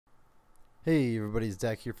Hey everybody, it's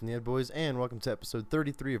Dak here from the Ed Boys, and welcome to episode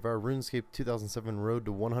 33 of our RuneScape 2007 Road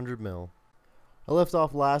to 100 Mil. I left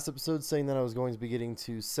off last episode saying that I was going to be getting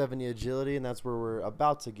to 70 agility, and that's where we're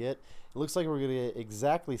about to get. It looks like we're going to get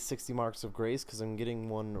exactly 60 marks of grace because I'm getting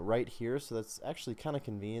one right here, so that's actually kind of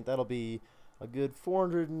convenient. That'll be a good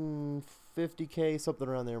 450k, something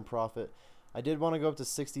around there in profit. I did want to go up to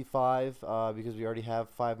 65 because we already have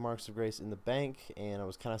 5 marks of grace in the bank, and I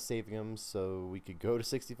was kind of saving them so we could go to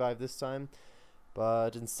 65 this time.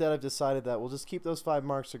 But instead I've decided that we'll just keep those 5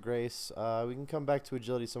 marks of grace. We can come back to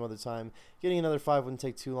agility some other time. Getting another 5 wouldn't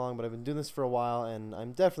take too long, but I've been doing this for a while, and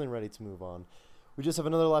I'm definitely ready to move on. We just have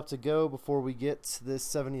another lap to go before we get this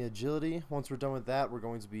 70 agility. Once we're done with that, we're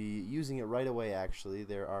going to be using it right away, actually.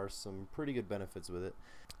 There are some pretty good benefits with it.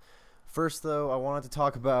 First, though, I wanted to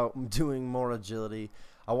talk about doing more agility.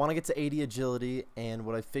 I want to get to 80 agility, and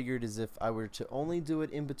what I figured is if I were to only do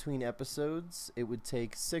it in between episodes, it would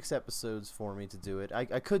take 6 episodes for me to do it.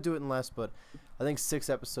 I could do it in less, but I think 6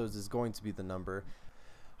 episodes is going to be the number.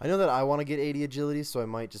 I know that I want to get 80 agility, so I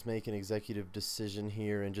might just make an executive decision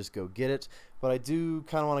here and just go get it. But I do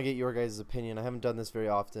kind of want to get your guys' opinion. I haven't done this very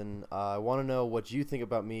often. I want to know what you think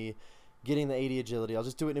about me getting the 80 agility. I'll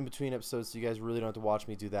just do it in between episodes so you guys really don't have to watch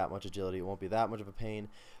me do that much agility. It won't be that much of a pain.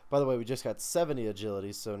 By the way, we just got 70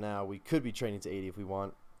 agility, so now we could be training to 80 if we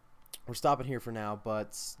want. We're stopping here for now,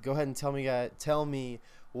 but go ahead and tell me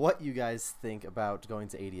what you guys think about going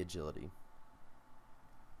to 80 agility.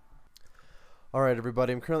 Alright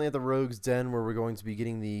everybody, I'm currently at the Rogue's Den where we're going to be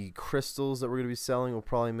getting the crystals that we're going to be selling. We'll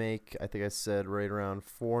probably make, I think I said, right around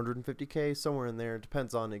 450k, somewhere in there. It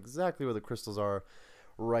depends on exactly where the crystals are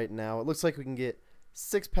right now. It looks like we can get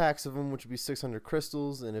 6 packs of them, which would be 600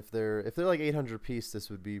 crystals, and if they're like 800 apiece,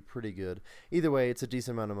 this would be pretty good. Either way, it's a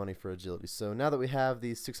decent amount of money for agility. So now that we have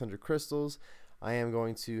these 600 crystals, I am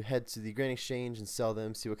going to head to the grain exchange and sell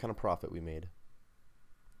them, see what kind of profit we made.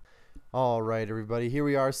 Alright everybody, here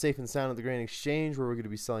we are safe and sound at the grain exchange where we're going to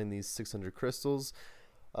be selling these 600 crystals.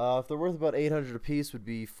 If they're worth about 800 apiece, would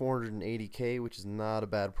be 480k, which is not a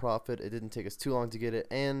bad profit. It didn't take us too long to get it,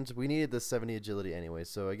 and we needed the 70 agility anyway,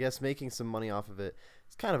 so I guess making some money off of it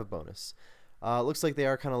is kind of a bonus. Looks like they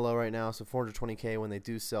are kind of low right now, so 420k when they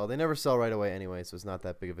do sell. They never sell right away anyway, so it's not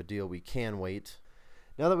that big of a deal. We can wait.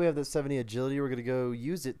 Now that we have that 70 agility, we're going to go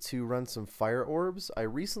use it to run some fire orbs. I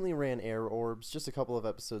recently ran air orbs just a couple of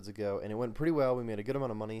episodes ago, and it went pretty well. We made a good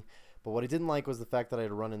amount of money, but what I didn't like was the fact that I had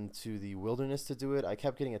to run into the wilderness to do it. I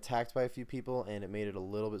kept getting attacked by a few people, and it made it a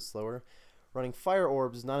little bit slower. Running fire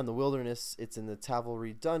orbs is not in the wilderness. It's in the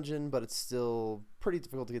Cavalry dungeon, but it's still pretty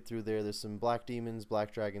difficult to get through there. There's some black demons,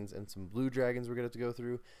 black dragons, and some blue dragons we're going to have to go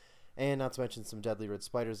through, and not to mention some deadly red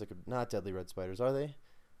spiders that could, not deadly red spiders, are they?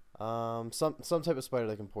 Some type of spider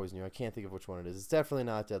that can poison you. I can't think of which one it is. It's definitely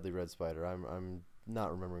not deadly red spider. I'm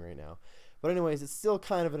not remembering right now. But anyways, it's still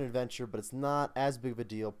kind of an adventure, but it's not as big of a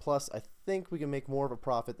deal. Plus, I think we can make more of a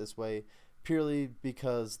profit this way, purely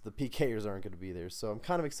because the PKers aren't going to be there. So I'm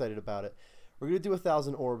kind of excited about it. We're going to do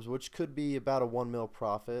 1,000 orbs, which could be about a 1 mil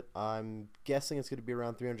profit. I'm guessing it's going to be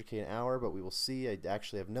around 300k an hour, but we will see. I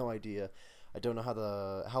actually have no idea. I don't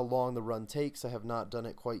know how long the run takes. I have not done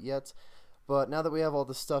it quite yet. But now that we have all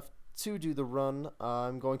the stuff to do the run,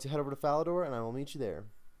 I'm going to head over to Falador, and I will meet you there.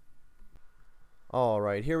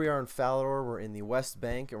 Alright, here we are in Falador. We're in the West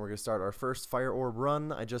Bank, and we're going to start our first Fire Orb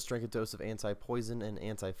run. I just drank a dose of anti-poison and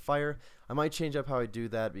anti-fire. I might change up how I do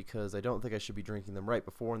that because I don't think I should be drinking them right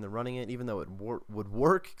before and then running it, even though it would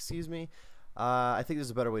work, excuse me. I think there's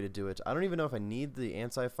a better way to do it. I don't even know if I need the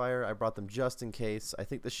anti-fire. I brought them just in case. I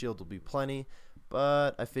think the shield will be plenty,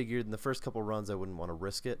 but I figured in the first couple runs I wouldn't want to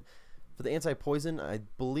risk it. For the anti-poison, I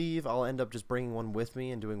believe I'll end up just bringing one with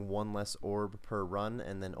me and doing 1 less orb per run,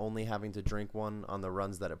 and then only having to drink one on the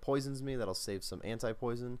runs that it poisons me. That'll save some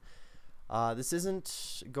anti-poison. This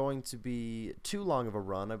isn't going to be too long of a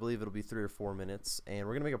run. I believe it'll be 3 or 4 minutes, and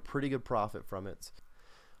we're going to make a pretty good profit from it.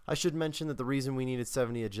 I should mention that the reason we needed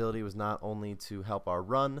 70 agility was not only to help our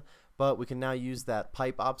run, but we can now use that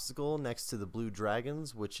pipe obstacle next to the blue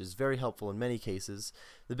dragons, which is very helpful in many cases.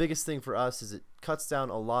 The biggest thing for us is it cuts down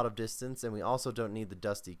a lot of distance, and we also don't need the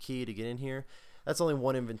dusty key to get in here. That's only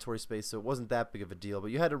 1 inventory space, so it wasn't that big of a deal, but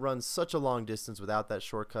you had to run such a long distance without that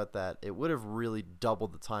shortcut that it would have really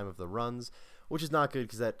doubled the time of the runs, which is not good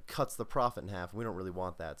because that cuts the profit in half, and we don't really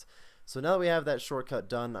want that. So now that we have that shortcut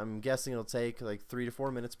done, I'm guessing it'll take like 3 to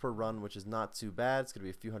 4 minutes per run, which is not too bad. It's going to be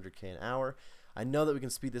a few 100k an hour. I know that we can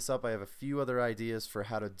speed this up. I have a few other ideas for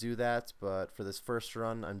how to do that, but for this first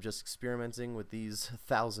run, I'm just experimenting with these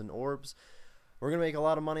 1,000 orbs. We're going to make a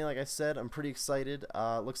lot of money, like I said. I'm pretty excited.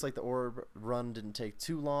 Looks like the orb run didn't take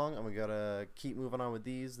too long. I'm going to keep moving on with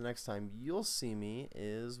these. The next time you'll see me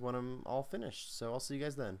is when I'm all finished. So I'll see you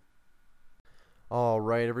guys then.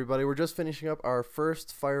 Alright everybody, we're just finishing up our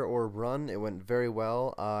first fire orb run. It went very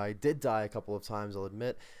well. I did die a couple of times, I'll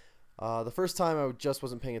admit. The first time I just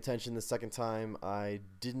wasn't paying attention. The second time I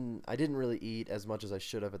didn't really eat as much as I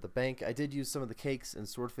should have at the bank. I did use some of the cakes and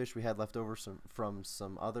swordfish we had left over from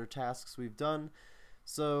some other tasks we've done.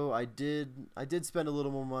 So I did spend a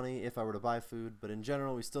little more money if I were to buy food, but in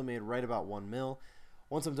general we still made right about 1 mil.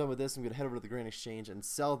 Once I'm done with this, I'm going to head over to the Grand Exchange and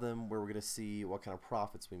sell them, where we're going to see what kind of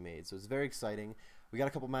profits we made. So it's very exciting. We got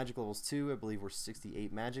a couple magic levels too. I believe we're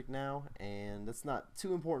 68 magic now, and that's not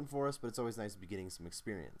too important for us, but it's always nice to be getting some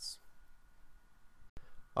experience.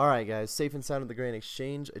 Alright guys, safe and sound at the Grand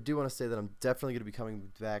Exchange. I do want to say that I'm definitely going to be coming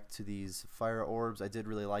back to these fire orbs. I did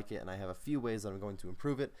really like it, and I have a few ways that I'm going to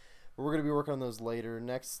improve it, but we're going to be working on those later.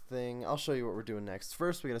 Next thing, I'll show you what we're doing next.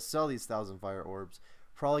 First, we got to sell these 1,000 fire orbs.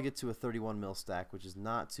 Probably get to a 31 mil stack, which is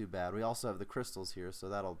not too bad. We also have the crystals here, so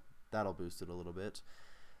that'll boost it a little bit.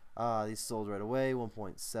 These sold right away,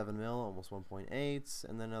 1.7 mil, almost 1.8,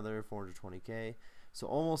 and then another 420k. So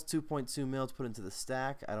almost 2.2 mil to put into the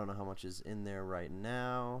stack. I don't know how much is in there right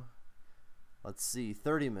now. Let's see,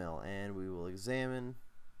 30 mil, and we will examine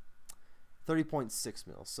 30.6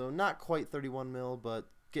 mil. So not quite 31 mil, but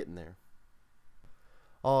getting there.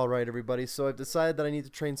 Alright everybody, so I've decided that I need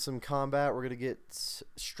to train some combat. We're going to get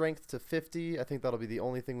strength to 50. I think that'll be the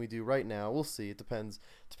only thing we do right now. We'll see. It depends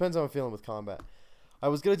how I'm feeling with combat. I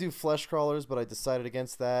was going to do flesh crawlers, but I decided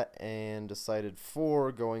against that and decided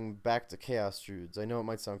for going back to chaos druids. I know it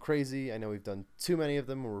might sound crazy. I know we've done too many of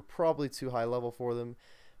them, and we're probably too high level for them,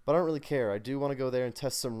 but I don't really care. I do want to go there and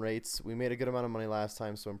test some rates. We made a good amount of money last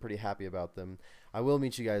time, so I'm pretty happy about them. I will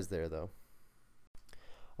meet you guys there though.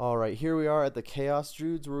 Alright, here we are at the chaos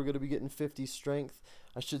druids, where we're going to be getting 50 strength.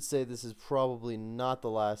 I should say this is probably not the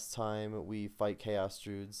last time we fight chaos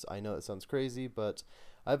druids. I know that sounds crazy, but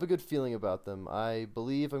I have a good feeling about them. I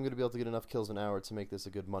believe I'm going to be able to get enough kills an hour to make this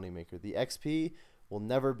a good moneymaker. The XP will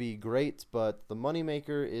never be great, but the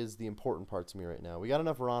moneymaker is the important part to me right now. We got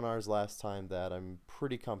enough Ronars last time that I'm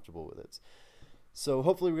pretty comfortable with it. So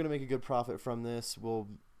hopefully we're going to make a good profit from this. We'll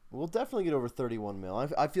definitely get over 31 mil.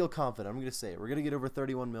 I feel confident. I'm going to say it. We're going to get over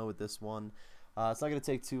 31 mil with this one. It's not going to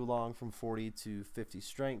take too long, from 40 to 50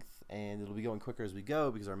 strength, and it'll be going quicker as we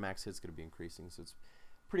go because our max hit's going to be increasing. So it's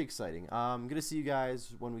pretty exciting. I'm going to see you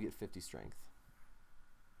guys when we get 50 strength.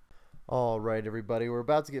 Alright everybody, we're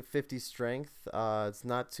about to get 50 strength. It's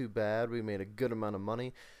not too bad. We made a good amount of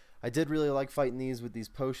money. I did really like fighting these with these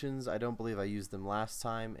potions. I don't believe I used them last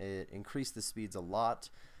time. It increased the speeds a lot,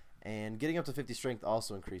 and getting up to 50 strength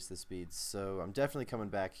also increased the speeds. So I'm definitely coming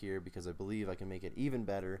back here because I believe I can make it even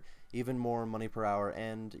better, even more money per hour,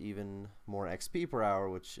 and even more XP per hour,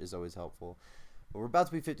 which is always helpful. But we're about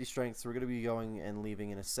to be 50 strength, so we're going to be going and leaving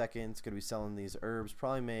in a second. It's going to be selling these herbs,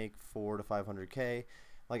 probably make 400 to 500k.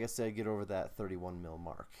 Like I said, get over that 31 mil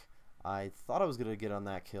mark. I thought I was going to get on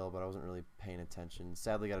that kill, but I wasn't really paying attention.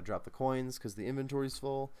 Sadly, got to drop the coins because the inventory's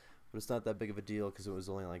full, but it's not that big of a deal because it was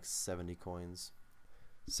only like 70 coins.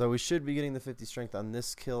 So we should be getting the 50 strength on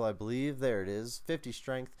this kill, I believe. There it is, 50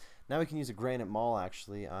 strength. Now we can use a granite maul,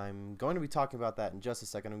 actually. I'm going to be talking about that in just a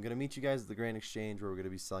second. I'm going to meet you guys at the Grand Exchange, where we're going to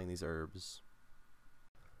be selling these herbs.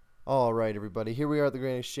 Alright everybody, here we are at the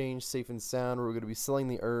Grand Exchange, safe and sound, where we're going to be selling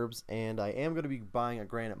the herbs, and I am going to be buying a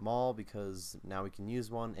granite maul because now we can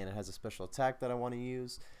use one, and it has a special attack that I want to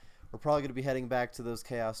use. We're probably going to be heading back to those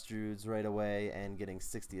chaos druids right away and getting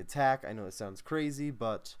 60 attack. I know it sounds crazy,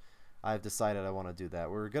 but I've decided I want to do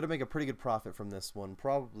that. We're going to make a pretty good profit from this one,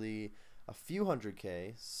 probably a few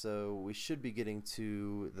 100k, so we should be getting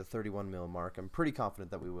to the 31 mil mark. I'm pretty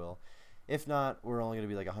confident that we will. If not, we're only going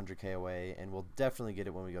to be like 100k away, and we'll definitely get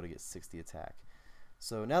it when we go to get 60 attack.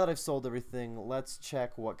 So now that I've sold everything, let's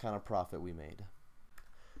check what kind of profit we made.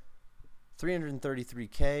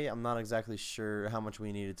 333k. I'm not exactly sure how much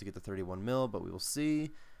we needed to get to 31 mil, but we will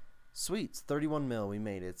see. Sweet, 31 mil, we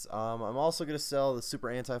made it. I'm also going to sell the super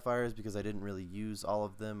anti-fires because I didn't really use all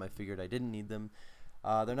of them. I figured I didn't need them.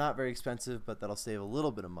 They're not very expensive, but that'll save a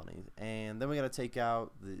little bit of money. And then we got to take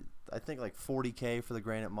out I think like 40k for the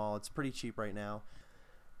granite maul. It's pretty cheap right now.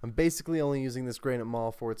 I'm basically only using this granite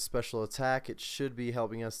maul for its special attack. It should be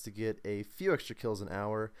helping us to get a few extra kills an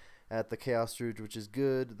hour at the chaos druid, which is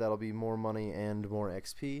good. That'll be more money and more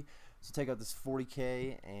XP. So take out this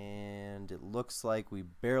 40k, and it looks like we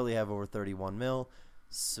barely have over 31 mil.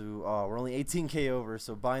 So we're only 18k over,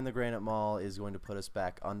 so buying the granite maul is going to put us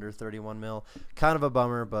back under 31 mil. Kind of a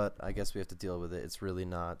bummer, but I guess we have to deal with it. It's really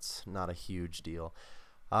not a huge deal.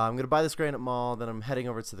 I'm going to buy this granite maul, then I'm heading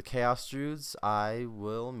over to the Chaos Druids. I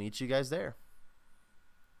will meet you guys there.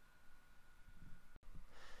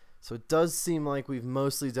 So it does seem like we've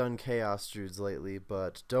mostly done Chaos Druids lately,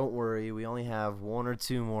 but don't worry, we only have 1 or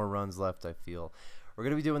 2 more runs left, I feel. We're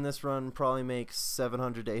going to be doing this run, probably make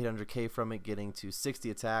 700 to 800k from it, getting to 60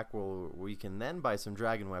 attack, where we can then buy some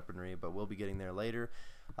dragon weaponry, but we'll be getting there later.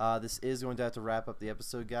 This is going to have to wrap up the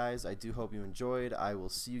episode, guys. I do hope you enjoyed. I will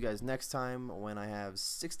see you guys next time when I have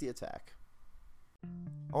 60 attack.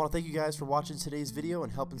 I want to thank you guys for watching today's video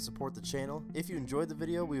and helping support the channel. If you enjoyed the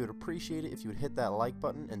video, we would appreciate it if you would hit that like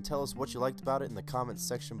button and tell us what you liked about it in the comments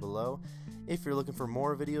section below. If you're looking for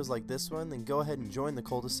more videos like this one, then go ahead and join the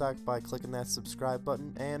cul-de-sac by clicking that subscribe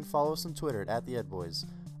button and follow us on Twitter at @TheEdBoys.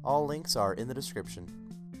 All links are in the description.